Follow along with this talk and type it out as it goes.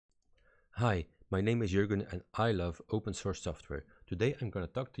Hi, my name is Jürgen and I love open source software. Today I'm going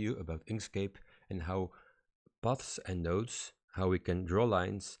to talk to you about Inkscape and how paths and nodes, how we can draw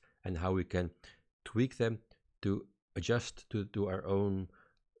lines and how we can tweak them to adjust to our own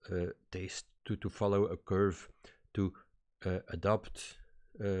taste, to follow a curve, to adopt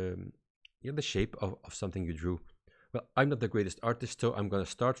the shape of something you drew. Well, I'm not the greatest artist, so I'm going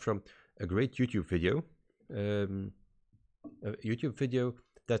to start from a great YouTube video. A YouTube video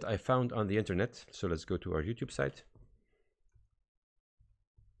that I found on the internet. So let's go to our YouTube site.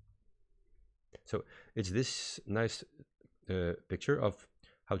 So it's this nice picture of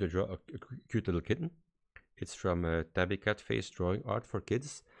how to draw a cute little kitten. It's from Tabby Cat Face Drawing Art for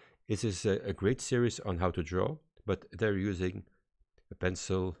Kids. This is a great series on how to draw, but they're using a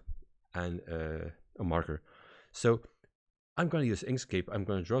pencil and a marker. So I'm going to use Inkscape. I'm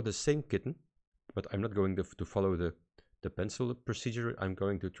going to draw the same kitten, but I'm not going to follow the pencil procedure. I'm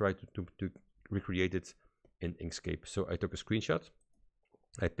going to try to recreate it in Inkscape. So I took a screenshot,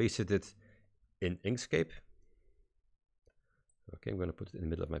 I pasted it in Inkscape. Okay, I'm going to put it in the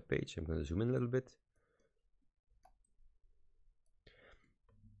middle of my page. I'm going to zoom in a little bit.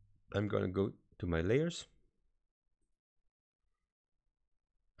 I'm going to go to my layers.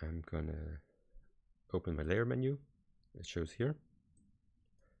 I'm going to open my layer menu. It shows here.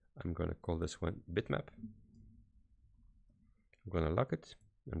 I'm going to call this one bitmap. I'm going to lock it.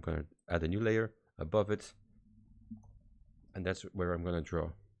 I'm going to add a new layer above it. And that's where I'm going to draw.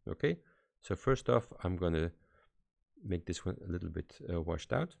 Okay, so first off, I'm going to make this one a little bit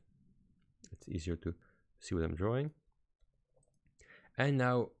washed out. It's easier to see what I'm drawing. And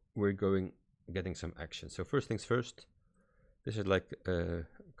now we're getting some action. So first things first, this is like a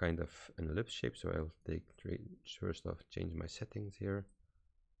kind of an ellipse shape. So I'll take first off, change my settings here.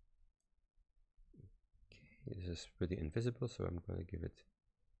 Okay, this is pretty invisible, so I'm going to give it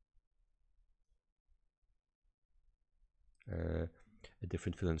a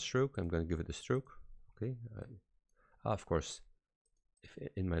different fill and stroke. I'm going to give it a stroke. Okay. Of course, if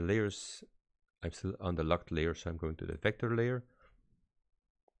in my layers, I'm still on the locked layer, so I'm going to the vector layer.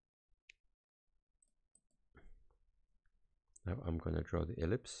 Now I'm going to draw the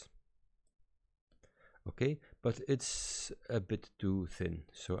ellipse. Okay, but it's a bit too thin,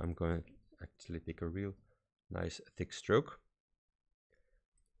 so I'm going to actually take a real nice thick stroke.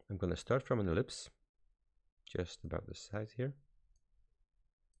 I'm going to start from an ellipse, just about the size here.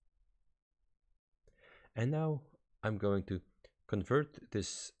 And now I'm going to convert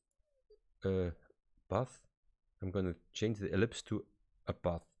this path. I'm going to change the ellipse to a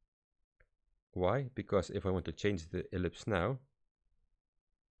path. Why? Because if I want to change the ellipse now,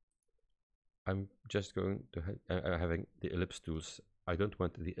 I'm just going to having the ellipse tools. I don't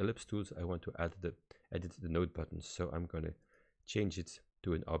want the ellipse tools. I want to edit the node buttons. So I'm going to change it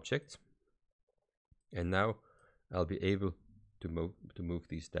to an object. And now I'll be able to move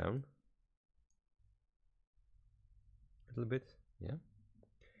these down a little bit. Yeah.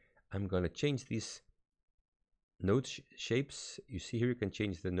 I'm going to change these node shapes. You see here, you can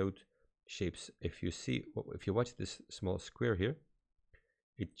change the node shapes. If you watch this small square here,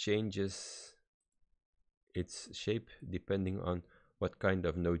 it changes its shape depending on what kind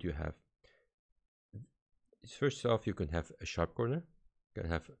of node you have. First off, you can have a sharp corner, you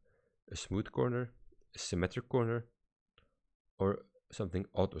can have a smooth corner, a symmetric corner, or something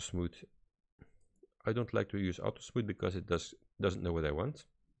auto smooth. I don't like to use auto smooth because it doesn't know what I want.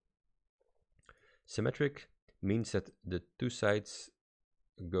 Symmetric means that the two sides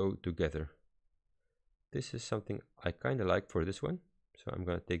go together. This is something I kind of like for this one, so I'm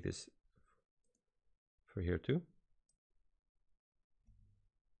going to take this for here too.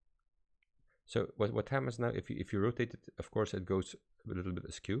 So what happens now, if you rotate it, of course it goes a little bit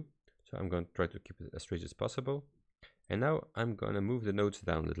askew, so I'm going to try to keep it as straight as possible. And now I'm going to move the nodes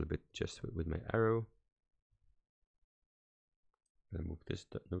down a little bit just with my arrow. I'm going to move this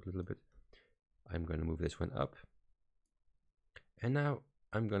node a little bit. I'm going to move this one up. And now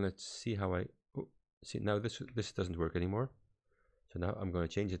I'm going to see how see now this doesn't work anymore. So now I'm going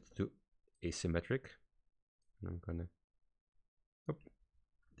to change it to asymmetric. And I'm going to,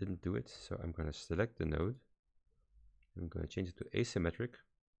 didn't do it. So I'm going to select the node. I'm going to change it to asymmetric.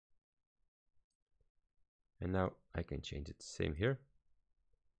 And now I can change it. Same here.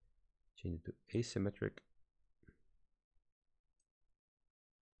 Change it to asymmetric.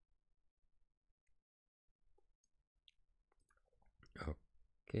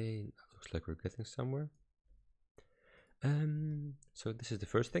 Okay, looks like we're getting somewhere. So this is the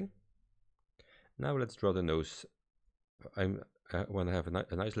first thing. Now let's draw the nose. I want to have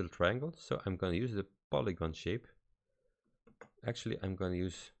a nice little triangle, so I'm going to use the polygon shape. Actually, I'm going to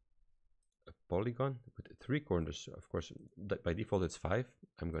use a polygon with 3 corners. Of course, by default it's 5.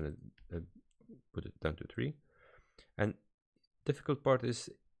 I'm going to put it down to 3. And difficult part is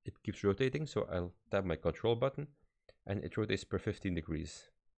it keeps rotating, so I'll tap my control button and it rotates per 15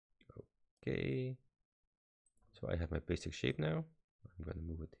 degrees. Okay, so I have my basic shape now. I'm going to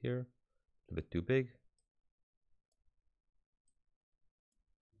move it here, a bit too big.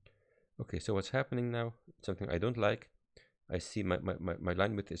 Okay, so what's happening now, something I don't like, I see my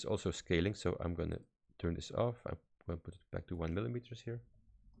line width is also scaling, so I'm going to turn this off. I'm going to put it back to 1 millimeters here.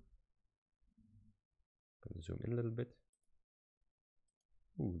 I'm going to zoom in a little bit.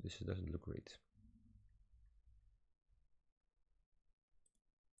 Ooh, this doesn't look great.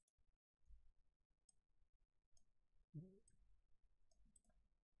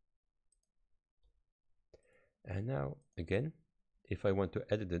 And now, again, if I want to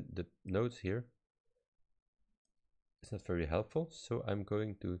edit the nodes here, it's not very helpful. So I'm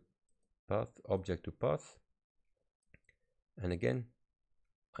going to path, object to path. And again,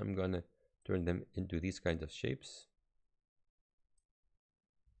 I'm going to turn them into these kinds of shapes.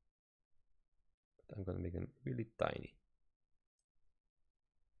 But I'm going to make them really tiny.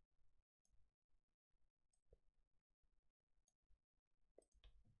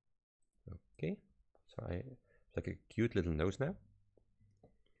 Okay, so it's like a cute little nose now.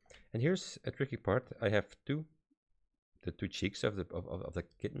 And here's a tricky part. I have the two cheeks of the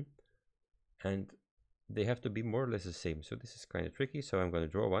kitten, and they have to be more or less the same. So this is kind of tricky. So I'm going to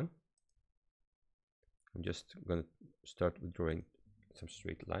draw one. I'm just going to start with drawing some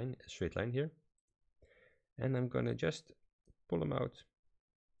straight line here, and I'm going to just pull them out.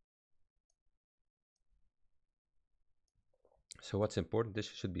 So what's important, this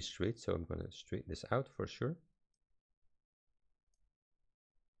should be straight, so I'm going to straighten this out for sure.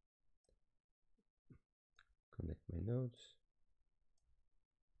 Connect my nodes.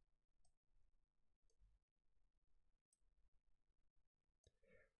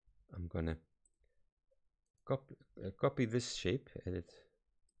 I'm going to copy this shape, edit,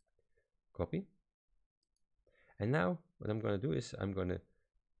 copy. And now what I'm going to do is I'm going to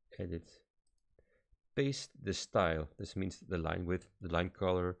edit, paste the style. This means the line width, the line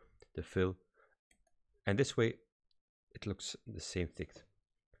color, the fill. And this way it looks the same thick.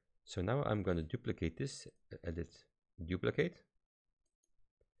 So now I'm going to duplicate this, edit, duplicate.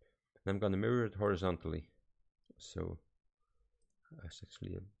 And I'm going to mirror it horizontally. So there's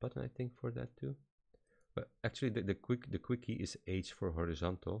actually a button, I think, for that too. But actually the quick key is H for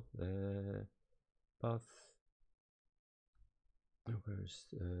horizontal. Path. Where's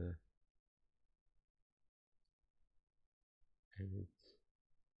edit?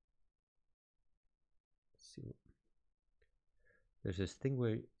 Let's see. There's this thing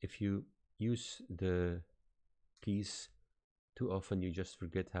where if you use the keys too often, you just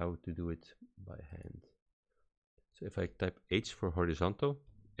forget how to do it by hand. So if I type H for horizontal,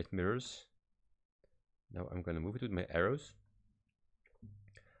 it mirrors. Now I'm going to move it with my arrows.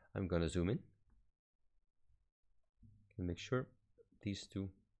 I'm going to zoom in and make sure these two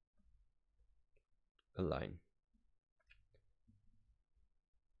align.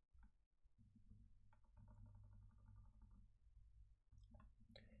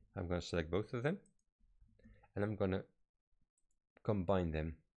 I'm going to select both of them and I'm going to combine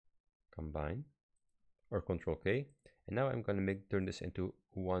them. Combine or Control K. And now I'm going to turn this into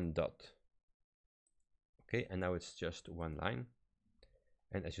one dot. Okay, and now it's just one line.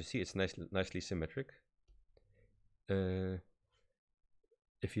 And as you see, it's nicely symmetric. If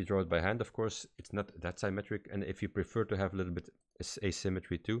you draw it by hand, of course, it's not that symmetric. And if you prefer to have a little bit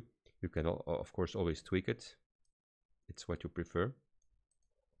asymmetry too, you can, of course, always tweak it. It's what you prefer.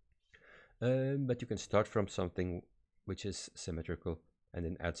 But you can start from something which is symmetrical and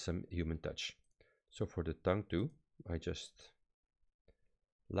then add some human touch. So for the tongue too, I just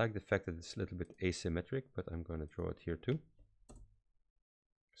like the fact that it's a little bit asymmetric, but I'm going to draw it here too.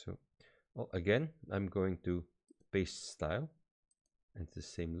 So again, I'm going to paste style and it's the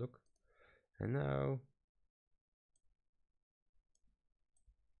same look. And now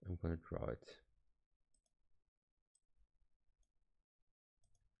I'm going to draw it.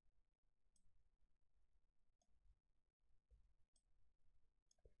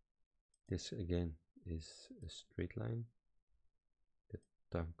 This again is a straight line. The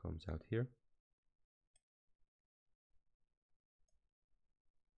tongue comes out here.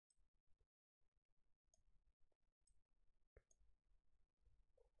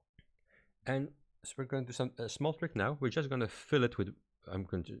 And so we're going to do a small trick now. We're just going to fill it with, I'm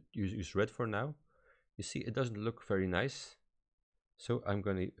going to use red for now. You see, it doesn't look very nice. So I'm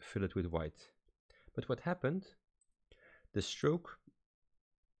going to fill it with white. But what happened, the stroke,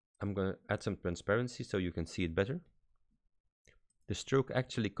 I'm going to add some transparency so you can see it better. The stroke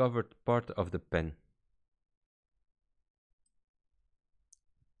actually covered part of the pen.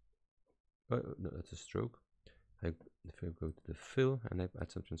 No, that's a stroke. If I go to the fill and I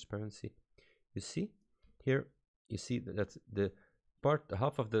add some transparency, you see here, you see that the part,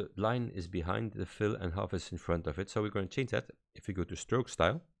 half of the line is behind the fill and half is in front of it. So we're going to change that. If we go to stroke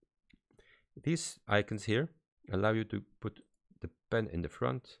style, these icons here allow you to put the pen in the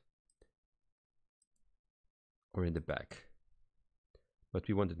front or in the back, but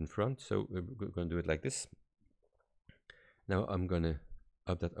we want it in front, so we're going to do it like this. Now I'm going to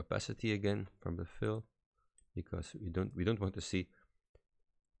up that opacity again from the fill, because we don't want to see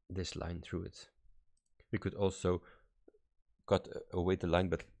this line through it. We could also cut away the line,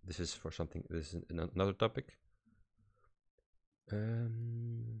 but this is for something, this is another topic.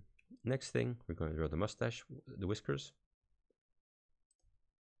 Next thing, we're going to draw the mustache, the whiskers.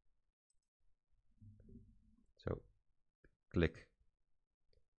 So click,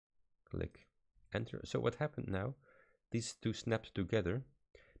 enter. So what happened now, these two snapped together,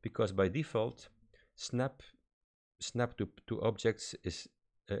 because by default snap to objects is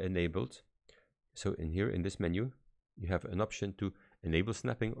enabled. So in here, in this menu, you have an option to enable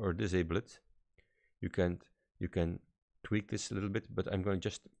snapping or disable it. You can tweak this a little bit, but I'm going to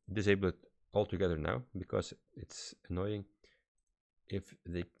just disable it altogether now, because it's annoying if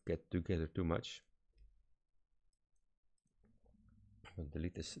they get together too much. I'm going to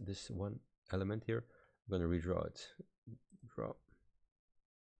delete this one element here. I'm going to redraw it. Draw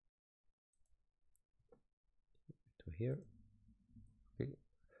to here. Okay.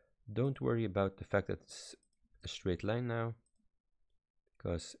 Don't worry about the fact that it's a straight line now,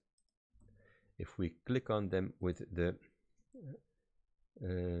 because if we click on them with the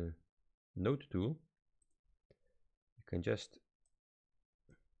node tool, you can just,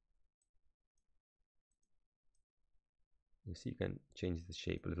 you see, you can change the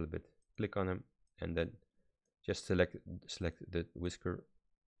shape a little bit. Click on them and then just select the whisker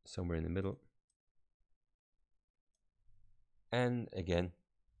somewhere in the middle, and again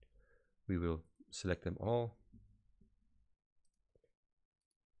we will select them all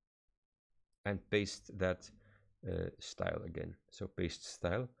and paste that style again. So paste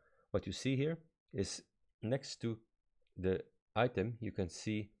style. What you see here is next to the item, you can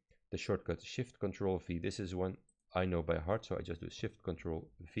see the shortcut Shift Control V. This is one I know by heart, so I just do Shift Control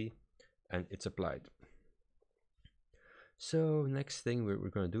V and it's applied. So next thing we're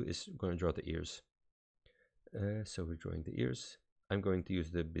going to do is going to draw the ears. So we're drawing the ears. I'm going to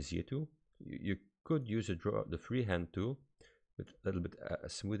use the Bezier tool. You could use the freehand tool with a little bit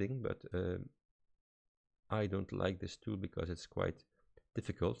smoothing, but I don't like this tool because it's quite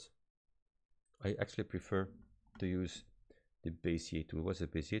difficult. I actually prefer to use the Bezier tool. What's the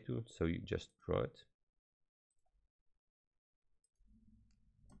Bezier tool? So you just draw it,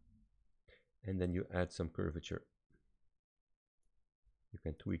 and then you add some curvature. You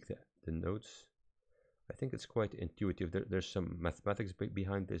can tweak the nodes. I think it's quite intuitive. There's some mathematics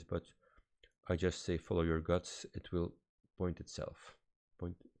behind this, but I just say follow your guts. It will point itself.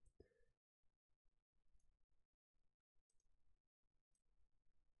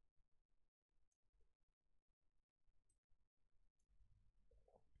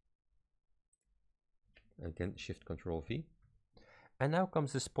 Again, Shift Control V. And now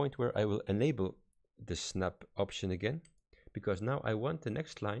comes this point where I will enable the snap option again, because now I want the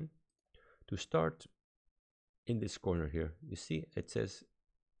next line to start in this corner here. You see, it says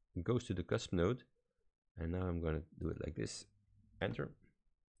it goes to the cusp node, and now I'm going to do it like this. Enter.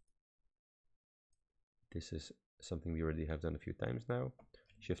 This is something we already have done a few times now.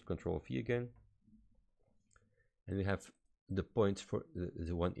 Shift Control V again, and we have the points for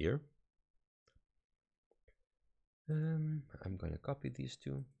the one ear. I'm going to copy these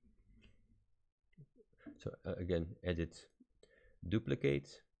two. So again, edit,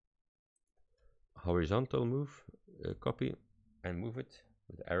 duplicate, horizontal move, copy and move it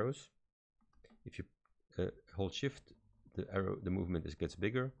with arrows. If you hold Shift, the movement gets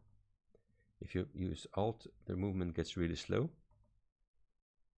bigger. If you use Alt, the movement gets really slow.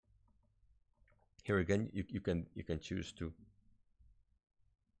 Here again, you can choose to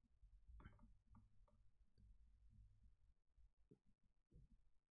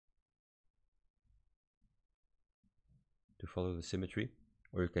follow the symmetry,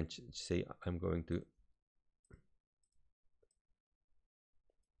 or you can say I'm going to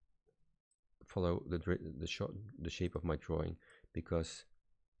follow the shape of my drawing, because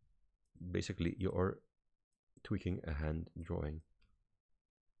basically you are tweaking a hand drawing.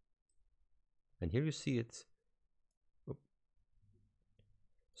 And here you see it.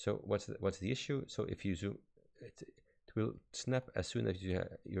 So what's the issue? So if you zoom, it will snap as soon as you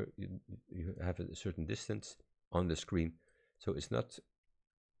have a certain distance on the screen. So it's not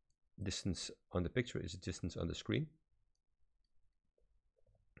distance on the picture, it's distance on the screen.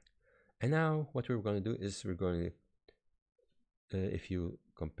 And now what we're going to do is we're going to, if you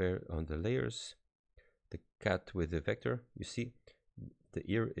compare on the layers, the cat with the vector, you see the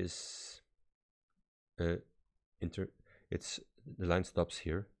ear is it's the line stops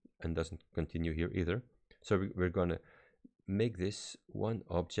here and doesn't continue here either. So we're going to make this one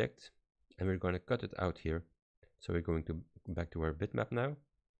object and we're going to cut it out here. So we're going to go back to our bitmap now.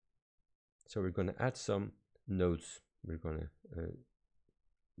 So we're going to add some nodes. We're going to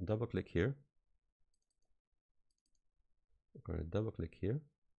double click here. We're going to double click here.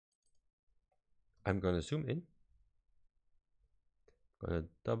 I'm going to zoom in. I'm going to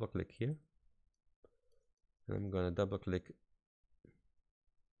double click here. And I'm going to double click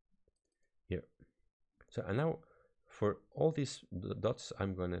here. So and now for all these dots,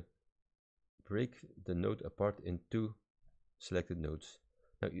 I'm going to break the node apart in two selected nodes.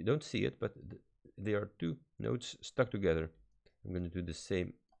 Now you don't see it, but they are two nodes stuck together. I'm going to do the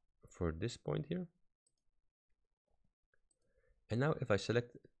same for this point here. And now if I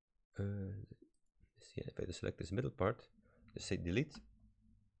select, if I select this middle part, just say delete,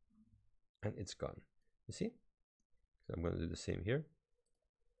 and it's gone. You see? So I'm going to do the same here.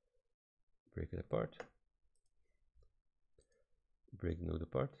 Break it apart. Break the node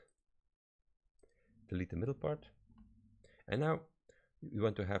apart. Delete the middle part. And now we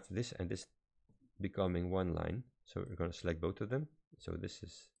want to have this and this becoming one line. So we're going to select both of them. So this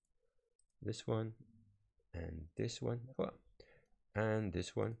is this one and this one. Well, and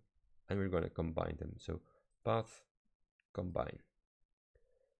this one. And we're going to combine them. So path, combine.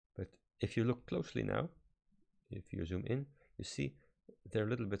 But if you look closely now, if you zoom in, you see they're a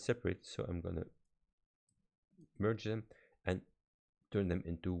little bit separate. So I'm going to merge them and turn them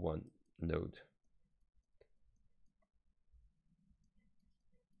into one node.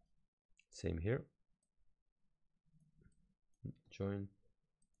 Same here. Join,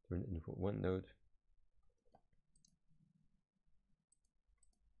 turn it into one node.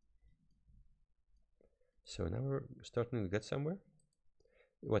 So now we're starting to get somewhere.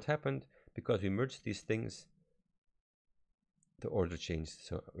 What happened, because we merged these things, the order changed.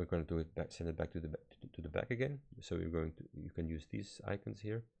 So we're going to do it back, send it back to the back again. So we're going to, you can use these icons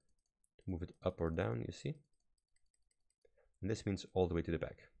here to move it up or down, you see. And this means all the way to the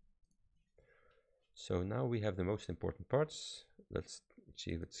back. So now we have the most important parts. Let's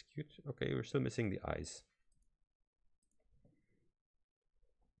see if it's cute. Okay, we're still missing the eyes.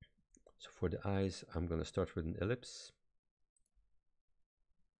 So for the eyes, I'm going to start with an ellipse.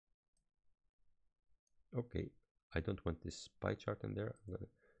 Okay, I don't want this pie chart in there. I'm going to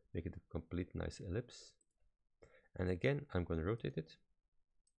make it a complete nice ellipse. And again, I'm going to rotate it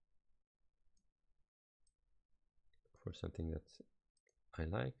for something that I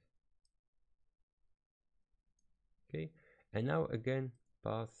like. Okay, and now again,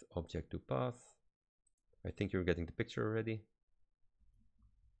 path, object to path. I think you're getting the picture already.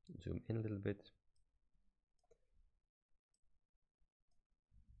 Zoom in a little bit.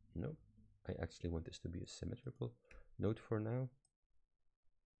 No, I actually want this to be a symmetrical node for now.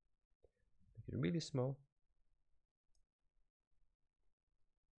 Make it really small.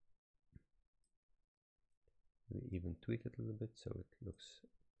 Maybe even tweak it a little bit so it looks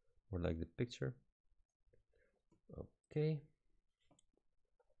more like the picture. Okay.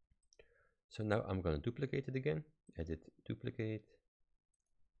 So now I'm going to duplicate it again. Edit, duplicate.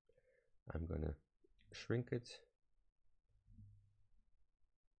 I'm going to shrink it.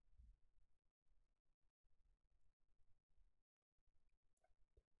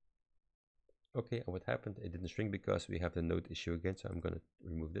 Okay, and what happened? It didn't shrink because we have the node issue again, so I'm going to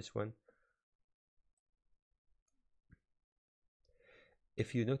remove this one.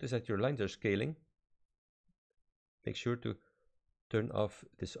 If you notice that your lines are scaling, make sure to turn off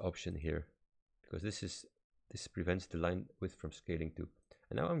this option here, because this prevents the line width from scaling too.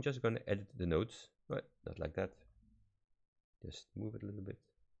 And now I'm just going to edit the nodes, but not like that. Just move it a little bit.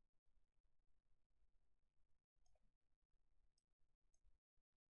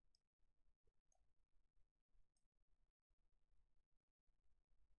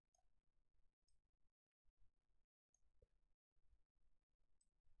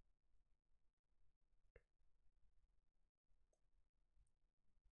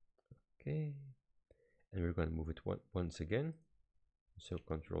 Okay, and we're going to move it once again. So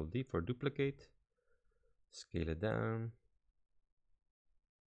Control D for duplicate, scale it down,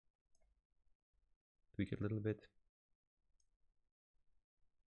 tweak it a little bit.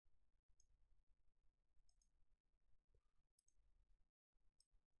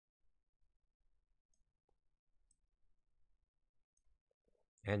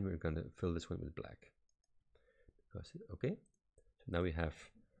 And we're gonna fill this one with black. Okay, so now we have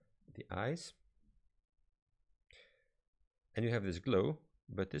the eyes, and you have this glow,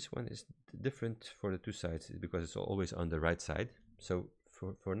 but this one is different for the two sides because it's always on the right side. So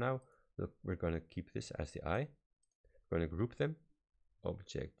for now, look, we're gonna keep this as the eye. We're gonna group them,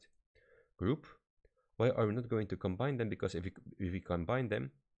 object, group. Why are we not going to combine them? Because if we combine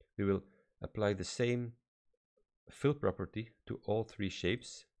them, we will apply the same fill property to all three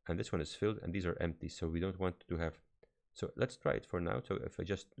shapes, and this one is filled and these are empty, so we don't want to have. So let's try it for now. So if I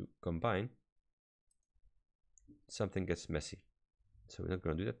just do combine, something gets messy, so we're not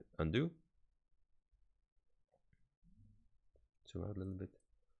going to do that. Undo, zoom out a little bit,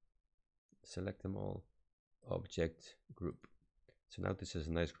 select them all, object, group. So now this is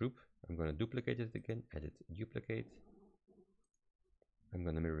a nice group. I'm going to duplicate it again, edit, duplicate. I'm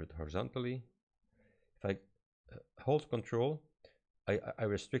going to mirror it horizontally. If I hold Control, I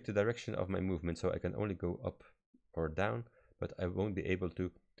restrict the direction of my movement, so I can only go up or down, but I won't be able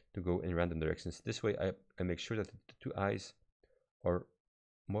to go in random directions. This way I make sure that the two eyes are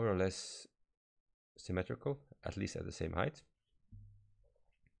more or less symmetrical, at least at the same height.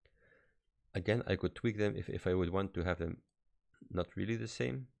 Again, I could tweak them if I would want to have them not really the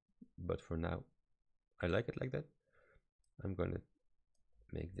same, but for now I like it like that. I'm going to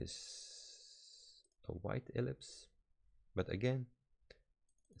make this a white ellipse, but again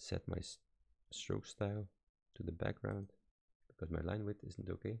set my stroke style to the background because my line width isn't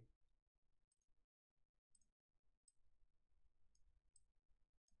okay.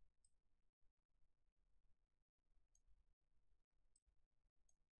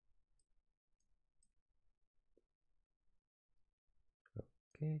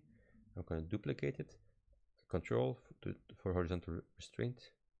 Okay, I'm going to duplicate it, Control for horizontal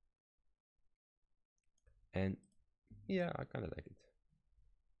restraint, and yeah, I kind of like it.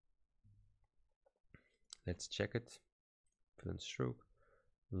 Let's check it. Fill and stroke,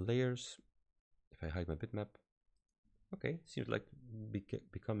 layers. If I hide my bitmap, okay, seems like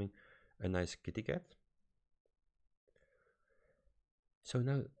becoming a nice kitty cat. So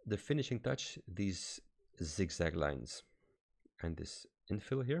now the finishing touch, these zigzag lines and this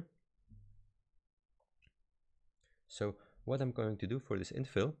infill here. So what I'm going to do for this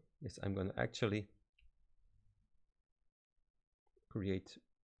infill is I'm going to actually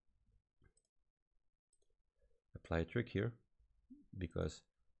apply a trick here, because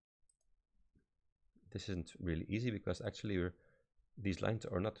this isn't really easy, because actually these lines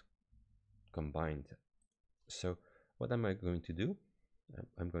are not combined. So what am I going to do?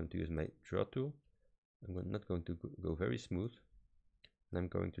 I'm going to use my draw tool. I'm not going to go very smooth, and I'm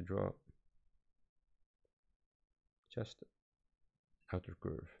going to draw just outer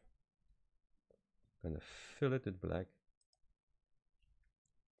curve. I'm going to fill it with black.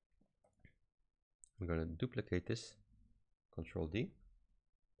 I'm going to duplicate this, Control D.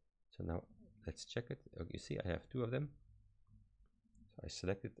 So now let's check it. Oh, you see I have two of them. So I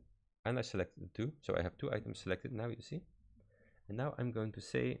select it and I selected the two. So I have two items selected now, you see. And now I'm going to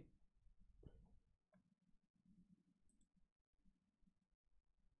say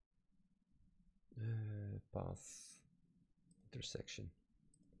path intersection.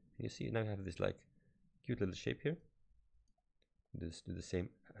 You see now I have this like cute little shape here. Do the same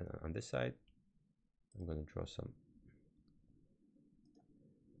on this side. I'm going to draw some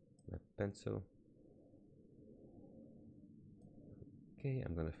my pencil. Okay,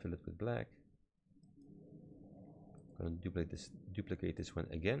 I'm going to fill it with black. I'm going to duplicate this one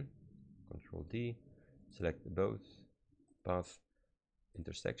again. Control D, select both, path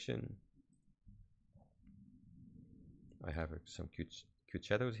intersection. I have some cute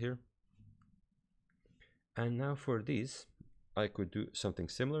shadows here. And now for these, I could do something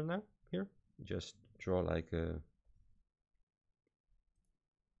similar now here. Just draw like a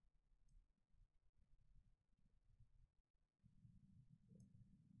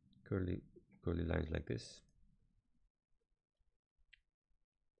curly lines like this.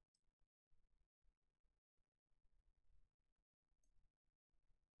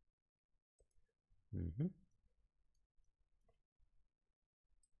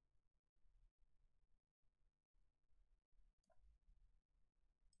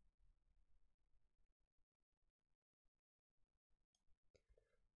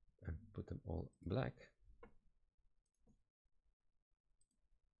 And put them all black.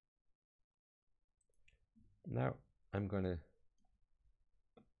 Now I'm gonna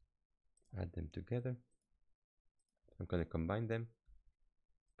add them together. I'm gonna combine them.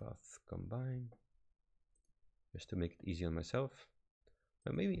 Path combine, just to make it easy on myself.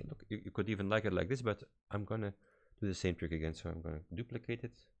 But maybe look, you could even like it like this, but I'm gonna do the same trick again. So I'm going to duplicate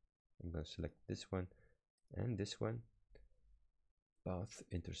it. I'm going to select this one and this one. Path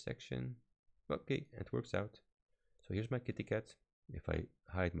intersection. Okay, it works out. So here's my kitty cat. If I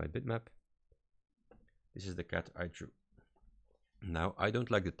hide my bitmap, this is the cat I drew. Now I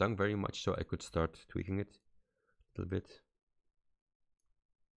don't like the tongue very much, so I could start tweaking it a little bit.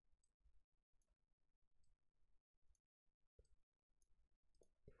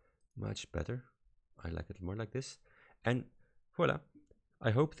 Much better. I like it more like this. And voila.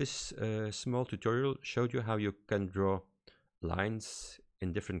 I hope this small tutorial showed you how you can draw lines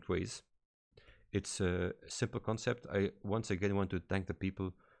in different ways. It's a simple concept. I once again want to thank the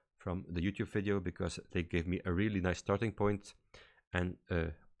people from the YouTube video because they gave me a really nice starting point. And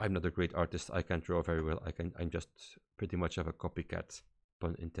I'm not a great artist. I can't draw very well. I'm just pretty much of a copycat,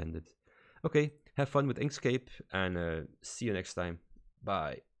 pun intended. Okay, have fun with Inkscape and see you next time.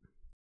 Bye.